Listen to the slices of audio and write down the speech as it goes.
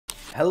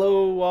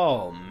Hello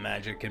all,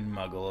 magic and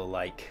muggle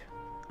alike.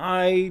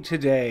 I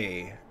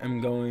today am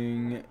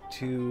going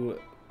to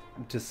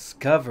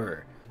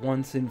discover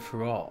once and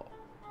for all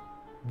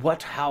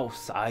what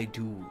house I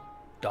do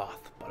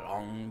doth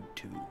belong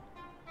to.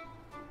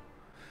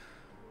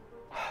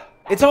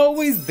 It's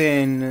always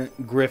been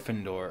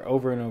Gryffindor,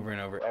 over and over and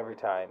over. Every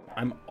time.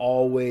 I'm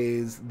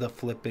always the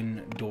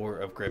flippin' door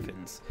of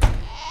Griffins.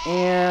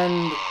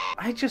 And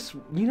I just,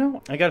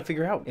 I gotta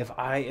figure out if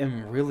I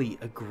am really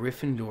a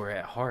Gryffindor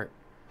at heart.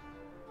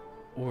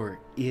 Or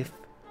if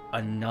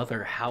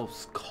another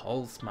house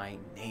calls my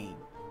name.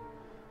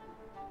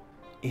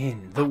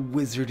 In the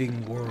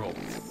Wizarding World,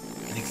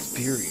 an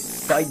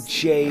experience by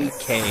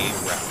J.K.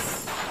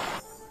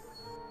 Rowling.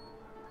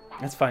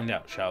 Let's find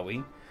out, shall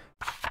we?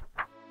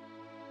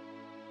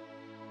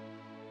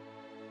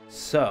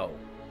 So,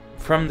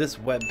 from this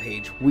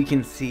webpage, we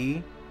can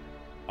see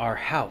our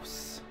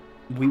house.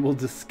 We will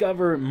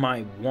discover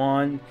my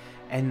wand,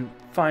 and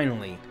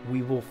finally,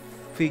 we will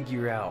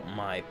figure out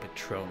my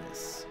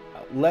Patronus.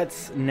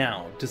 Let's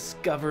now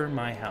discover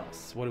my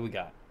house. What do we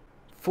got?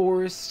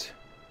 Forest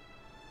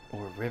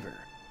or river?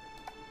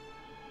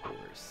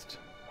 Forest.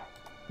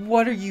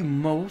 What are you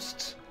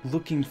most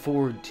looking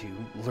forward to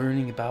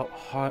learning about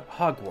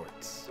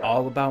Hogwarts?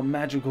 All about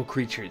magical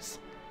creatures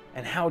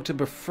and how to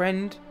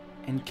befriend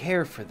and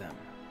care for them.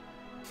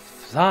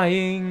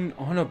 Flying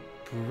on a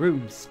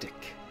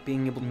broomstick.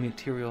 Being able to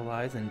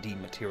materialize and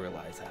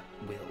dematerialize at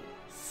will.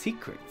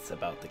 Secrets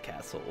about the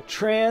castle.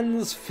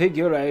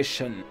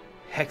 Transfiguration.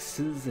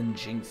 Hexes and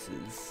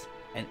jinxes.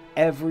 And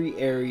every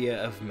area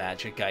of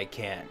magic I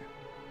can.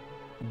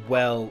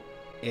 Well,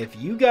 if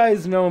you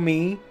guys know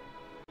me,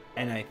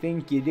 and I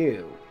think you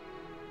do,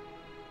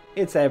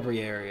 it's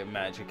every area of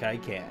magic I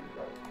can.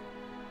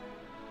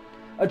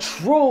 A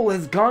troll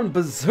has gone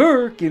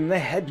berserk in the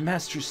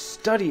headmaster's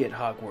study at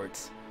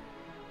Hogwarts.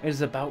 It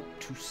is about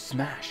to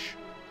smash,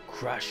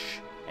 crush,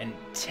 and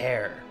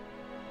tear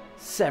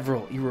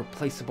several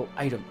irreplaceable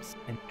items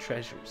and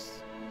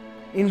treasures.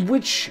 In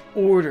which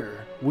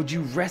order would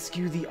you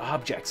rescue the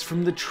objects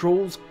from the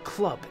troll's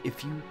club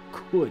if you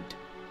could?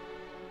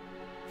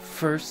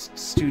 First,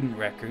 student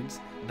records.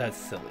 That's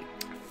silly.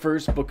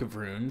 First, book of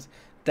runes,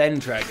 then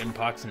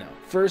dragonpox. No.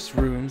 First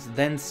runes,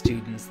 then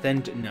students,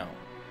 then no.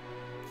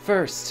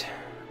 First,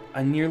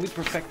 a nearly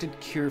perfected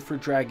cure for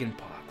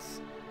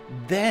dragonpox.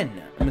 Then,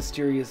 a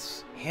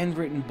mysterious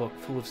handwritten book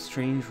full of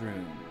strange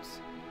runes.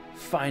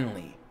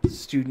 Finally,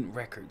 student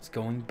records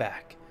going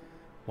back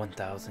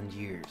 1,000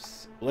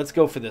 years. Let's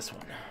go for this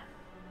one.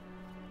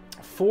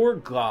 4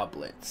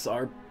 goblets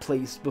are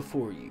placed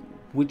before you.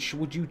 Which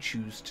would you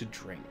choose to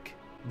drink?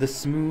 The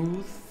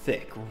smooth,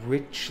 thick,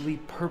 richly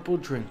purple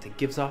drink that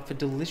gives off a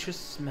delicious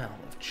smell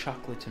of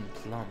chocolate and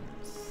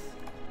plums.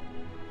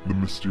 The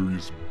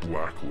mysterious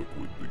black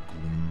liquid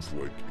that gleams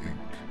like ink,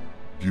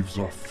 gives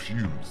off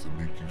fumes that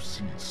make you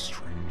see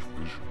strange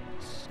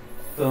visions.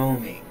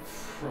 Foaming,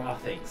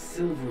 frothing,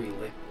 silvery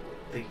liquid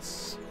that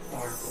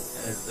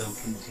sparkles as though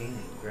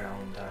containing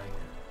ground diamond.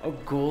 A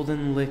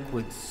golden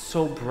liquid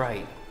so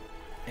bright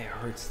it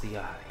hurts the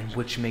eye, and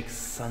which makes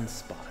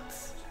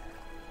sunspots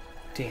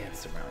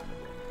dance around the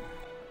room.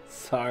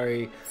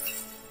 Sorry,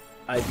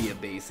 I'd be a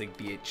basic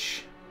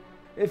bitch.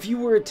 If you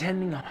were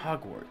attending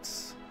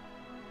Hogwarts,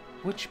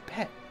 which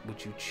pet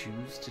would you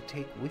choose to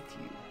take with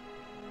you?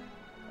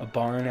 A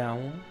barn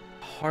owl,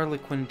 a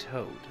harlequin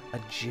toad, a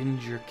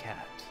ginger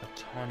cat, a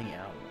tawny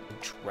owl, a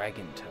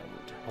dragon toad,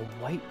 a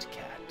white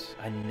cat,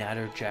 a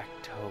natterjack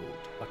toad,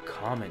 a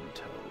common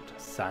toad, a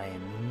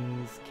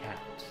Siamese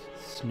cat,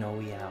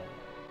 snowy owl,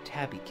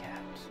 tabby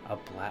cat, a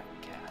black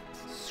cat,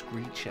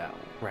 screech owl,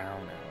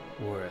 brown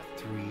owl, or a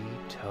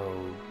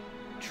 3-toed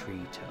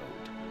tree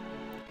toad.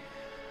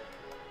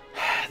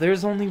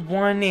 There's only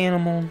one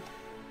animal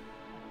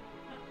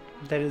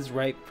that is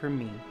right for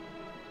me.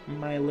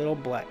 My little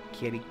black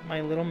kitty.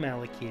 My little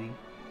Malakitty.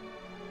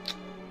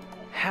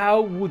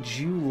 How would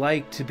you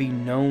like to be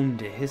known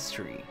to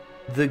history?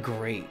 The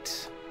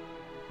great,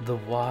 the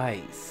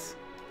wise,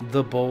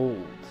 the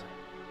bold,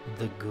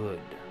 the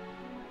good.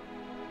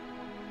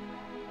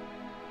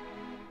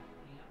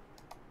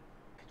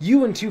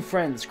 You and 2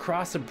 friends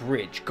cross a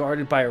bridge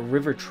guarded by a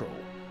river troll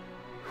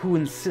who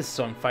insists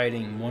on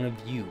fighting one of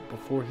you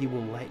before he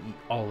will let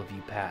all of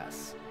you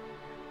pass.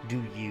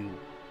 Do you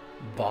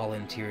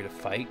volunteer to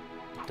fight?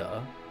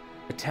 Duh.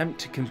 Attempt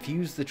to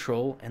confuse the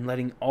troll and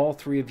letting all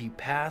 3 of you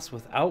pass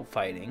without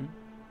fighting.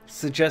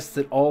 Suggest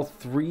that all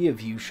 3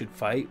 of you should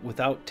fight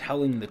without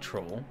telling the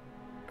troll.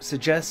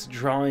 Suggest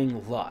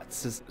drawing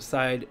lots to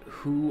decide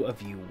who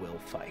of you will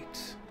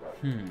fight.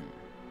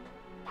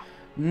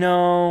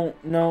 No,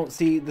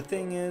 see, the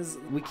thing is,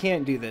 we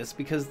can't do this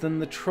because then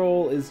the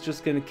troll is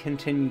just going to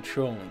continue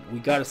trolling. We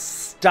gotta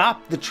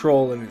stop the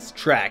troll in its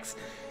tracks.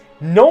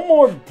 No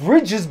more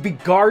bridges be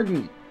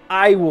guarded.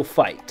 I will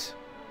fight.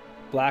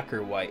 Black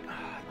or white?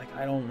 Like,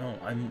 I don't know.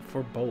 I'm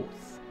for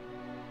both.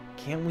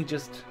 Can't we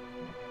just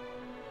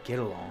get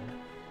along?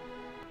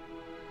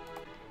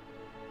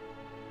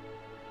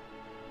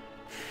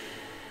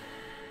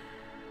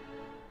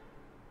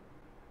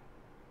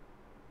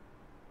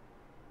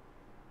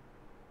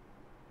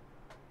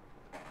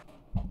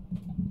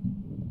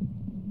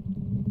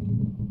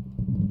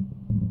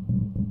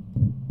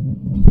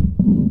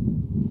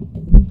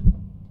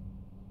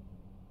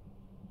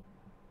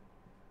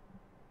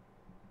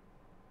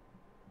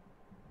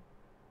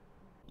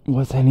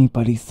 Was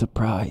anybody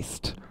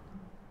surprised?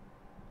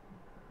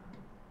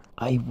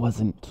 I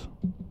wasn't.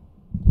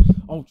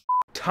 Oh,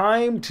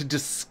 time to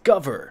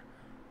discover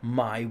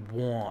my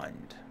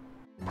wand.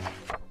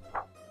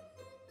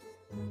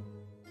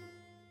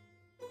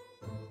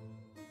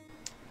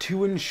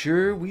 To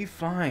ensure we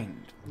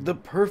find the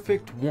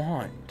perfect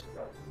wand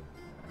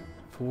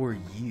for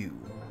you,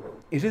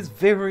 it is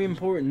very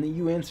important that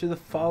you answer the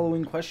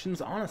following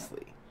questions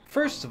honestly.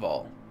 First of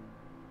all,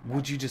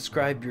 would you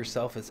describe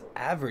yourself as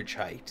average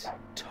height,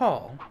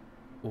 tall,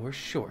 or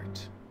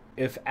short?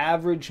 If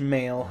average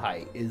male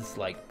height is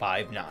like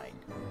 5'9",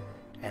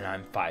 and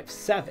I'm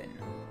 5'7",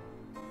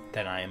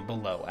 then I am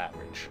below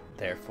average.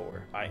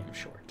 Therefore, I am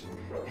short.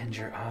 And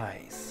your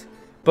eyes.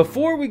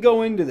 Before we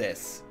go into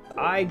this,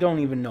 I don't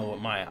even know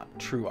what my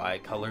true eye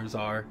colors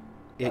are.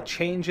 It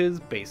changes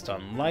based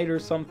on light or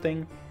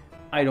something.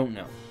 I don't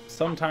know.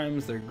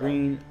 Sometimes they're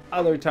green,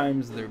 other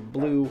times they're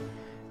blue.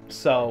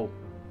 So,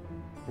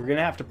 we're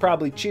gonna have to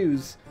probably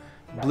choose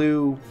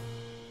blue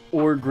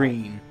or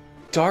green.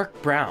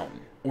 Dark brown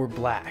or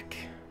black.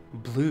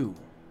 Blue,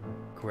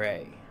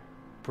 gray,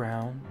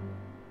 brown,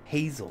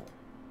 hazel,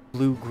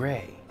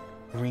 blue-gray,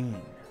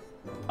 green,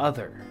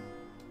 other,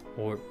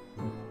 or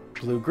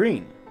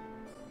blue-green.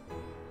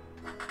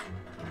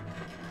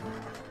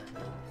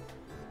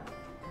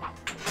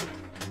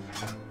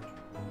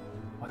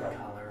 What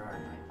color are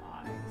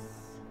my eyes?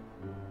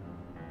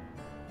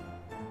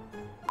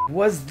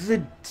 Was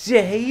the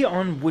day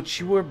on which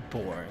you were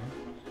born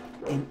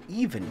an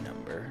even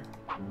number,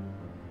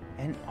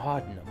 an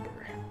odd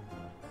number?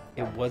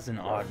 It was an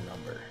odd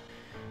number.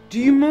 Do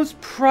you most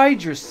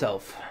pride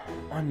yourself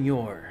on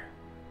your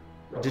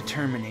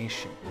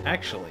determination?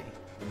 Actually,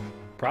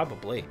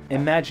 probably.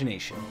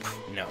 Imagination?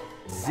 No.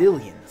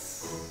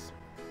 Zillions?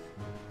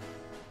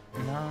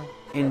 No.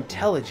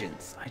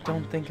 Intelligence? I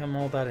don't think I'm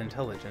all that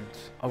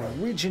intelligent.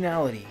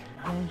 Originality?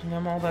 I don't think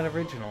I'm all that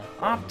original.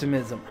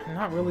 Optimism? I'm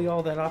not really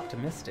all that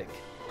optimistic.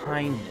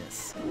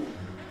 Kindness?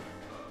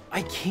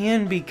 I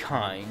can be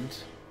kind,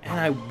 and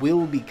I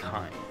will be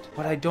kind.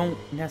 But I don't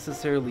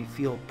necessarily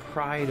feel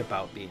pride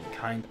about being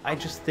kind. I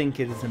just think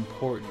it is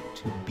important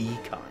to be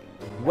kind.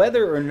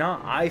 Whether or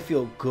not I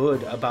feel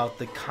good about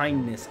the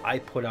kindness I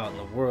put out in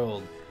the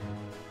world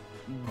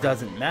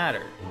doesn't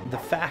matter. The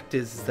fact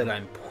is that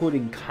I'm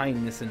putting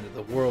kindness into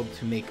the world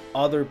to make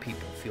other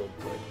people feel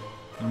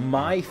good.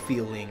 My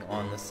feeling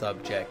on the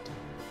subject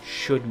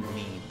shouldn't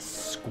mean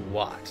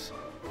squat.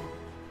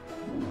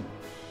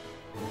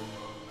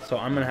 So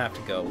I'm gonna have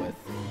to go with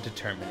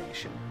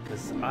determination,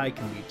 because I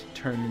can be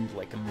determined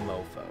like a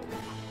mofo.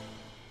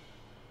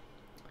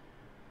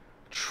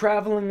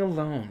 Traveling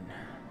alone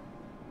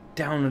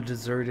down a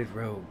deserted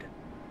road.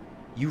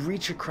 You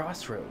reach a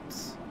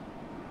crossroads.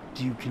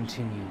 Do you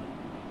continue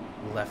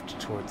left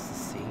towards the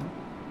sea,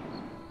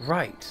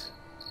 right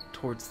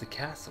towards the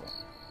castle,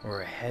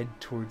 or ahead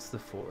towards the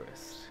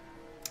forest?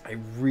 I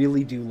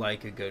really do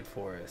like a good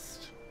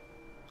forest.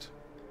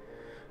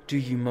 Do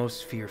you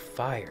most fear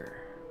fire,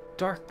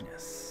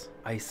 darkness,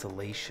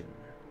 isolation,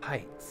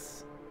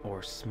 heights,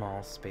 or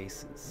small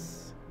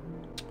spaces?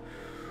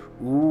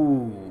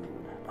 Ooh.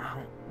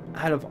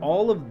 Out of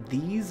all of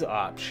these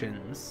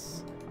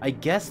options, I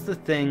guess the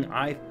thing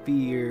I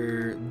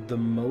fear the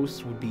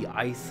most would be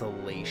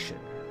isolation.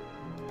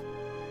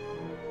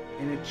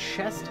 In a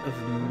chest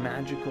of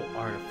magical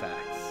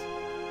artifacts,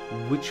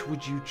 which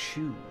would you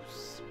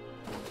choose?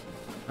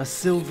 A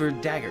silver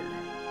dagger,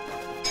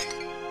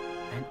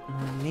 an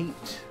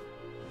ornate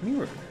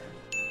mirror,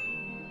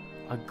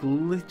 a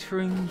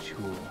glittering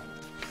jewel,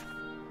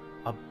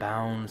 a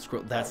bound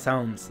scroll. That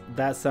sounds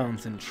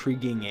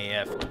intriguing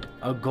AF.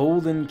 A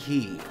golden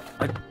key,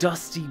 a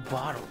dusty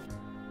bottle,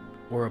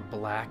 or a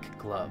black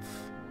glove.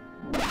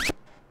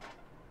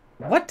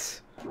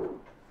 What?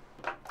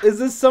 Is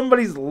this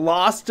somebody's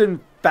lost and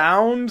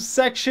found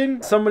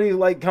section? Somebody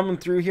like coming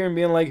through here and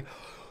being like,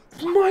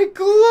 my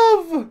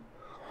glove!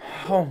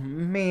 Oh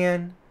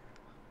man.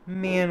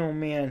 Man, oh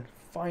man.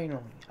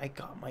 Finally, I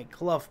got my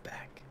glove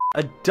back.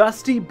 A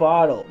dusty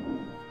bottle.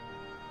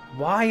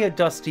 Why a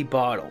dusty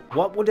bottle?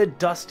 What would a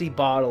dusty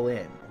bottle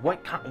in?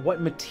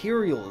 What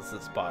material is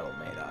this bottle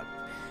made of?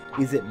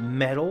 Is it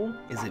metal?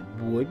 Is it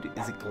wood?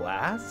 Is it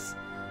glass?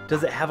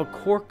 Does it have a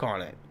cork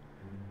on it?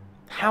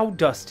 How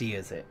dusty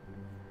is it?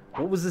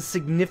 What was the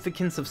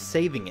significance of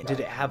saving it? Did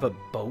it have a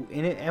boat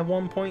in it at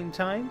one point in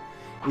time?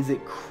 Is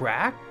it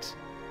cracked?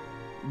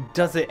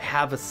 Does it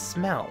have a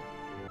smell?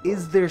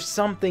 Is there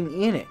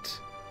something in it?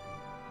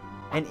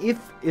 And if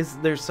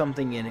there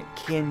something in it,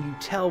 can you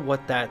tell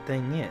what that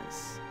thing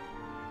is?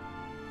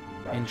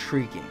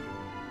 Intriguing.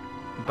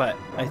 But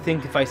I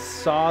think if I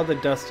saw the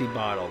dusty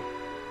bottle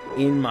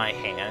in my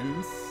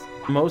hands,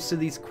 most of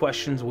these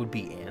questions would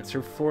be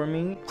answered for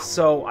me.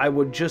 So I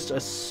would just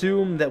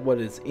assume that what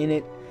is in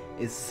it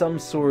is some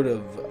sort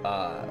of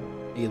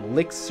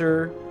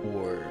elixir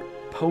or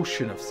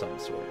potion of some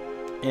sort.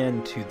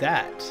 And to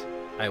that,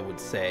 I would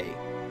say,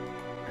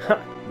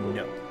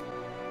 no.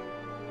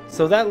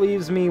 So that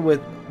leaves me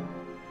with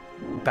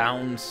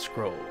bound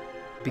scroll.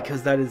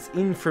 because that is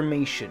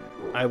information.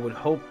 I would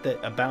hope that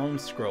a bound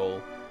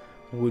scroll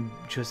would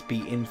just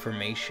be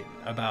information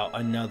about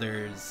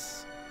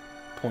another's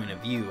point of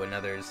view,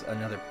 another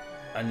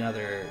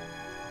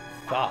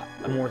thought,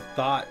 more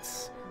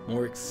thoughts,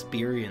 more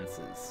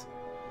experiences.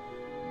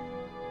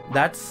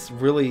 That's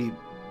really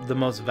the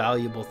most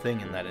valuable thing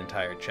in that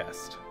entire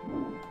chest.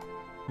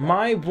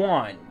 My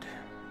wand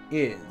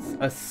is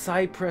a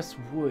cypress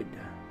wood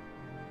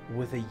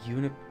with a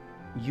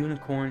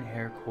unicorn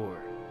hair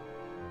core.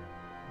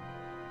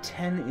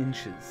 10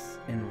 inches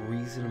and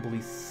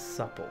reasonably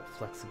supple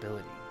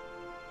flexibility.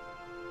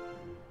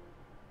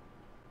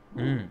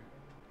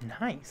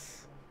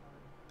 Nice.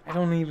 I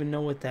don't even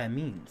know what that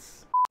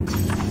means.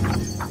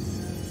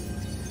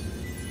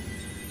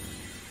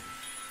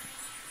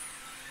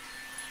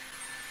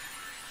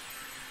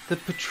 The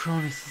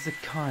Patronus is a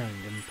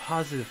kind and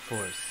positive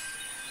force,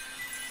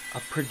 a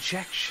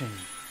projection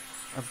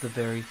of the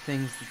very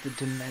things that the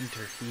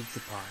Dementor feeds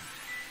upon.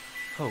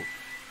 Hope,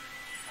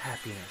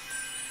 happiness,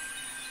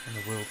 and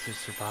the will to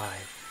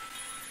survive.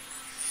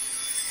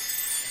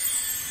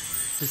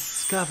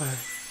 Discover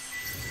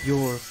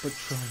your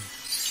Patronus.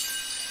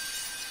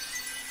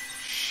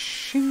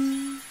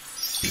 Shing.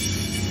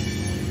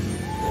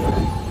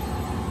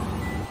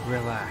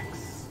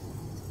 Relax.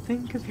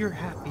 Think of your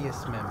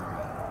happiest memory.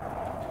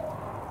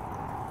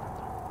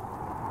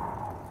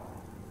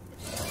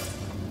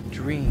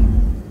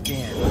 Dream,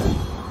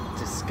 dance,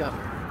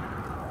 discover.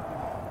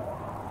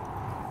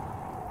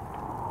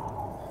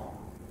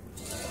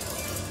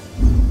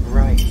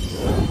 Right.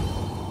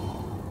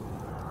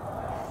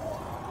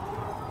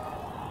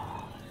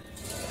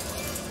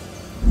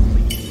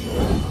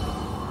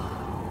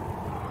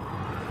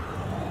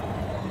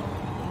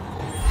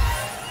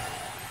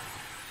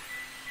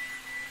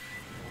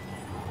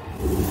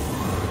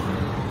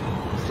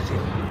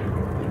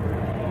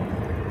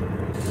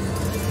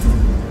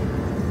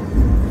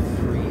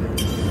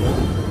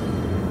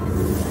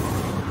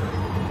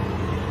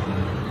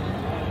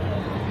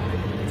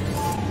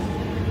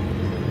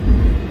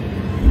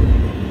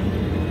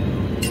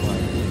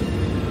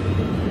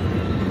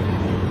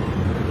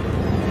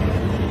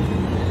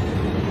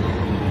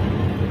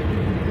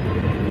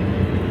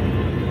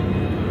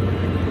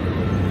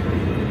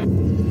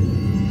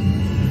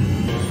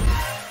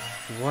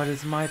 What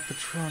is my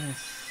Patronus?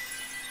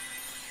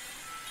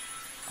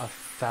 A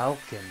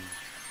falcon.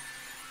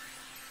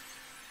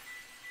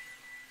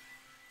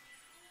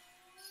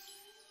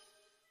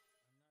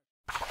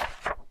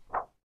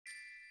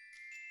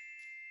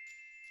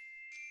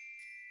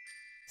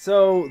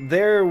 So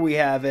there we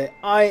have it.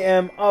 I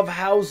am of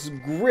House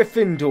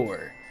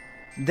Gryffindor.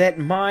 That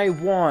my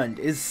wand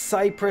is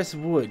cypress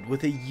wood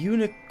with a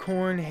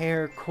unicorn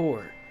hair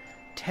core,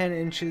 10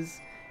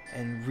 inches,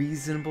 and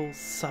reasonable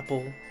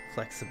supple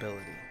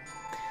flexibility.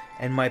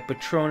 And my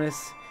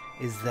Patronus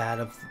is that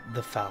of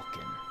the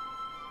falcon.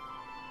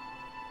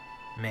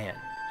 Man,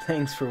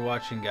 thanks for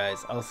watching,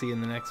 guys. I'll see you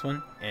in the next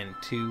one, and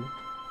to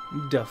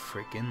da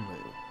frickin'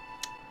 Lou.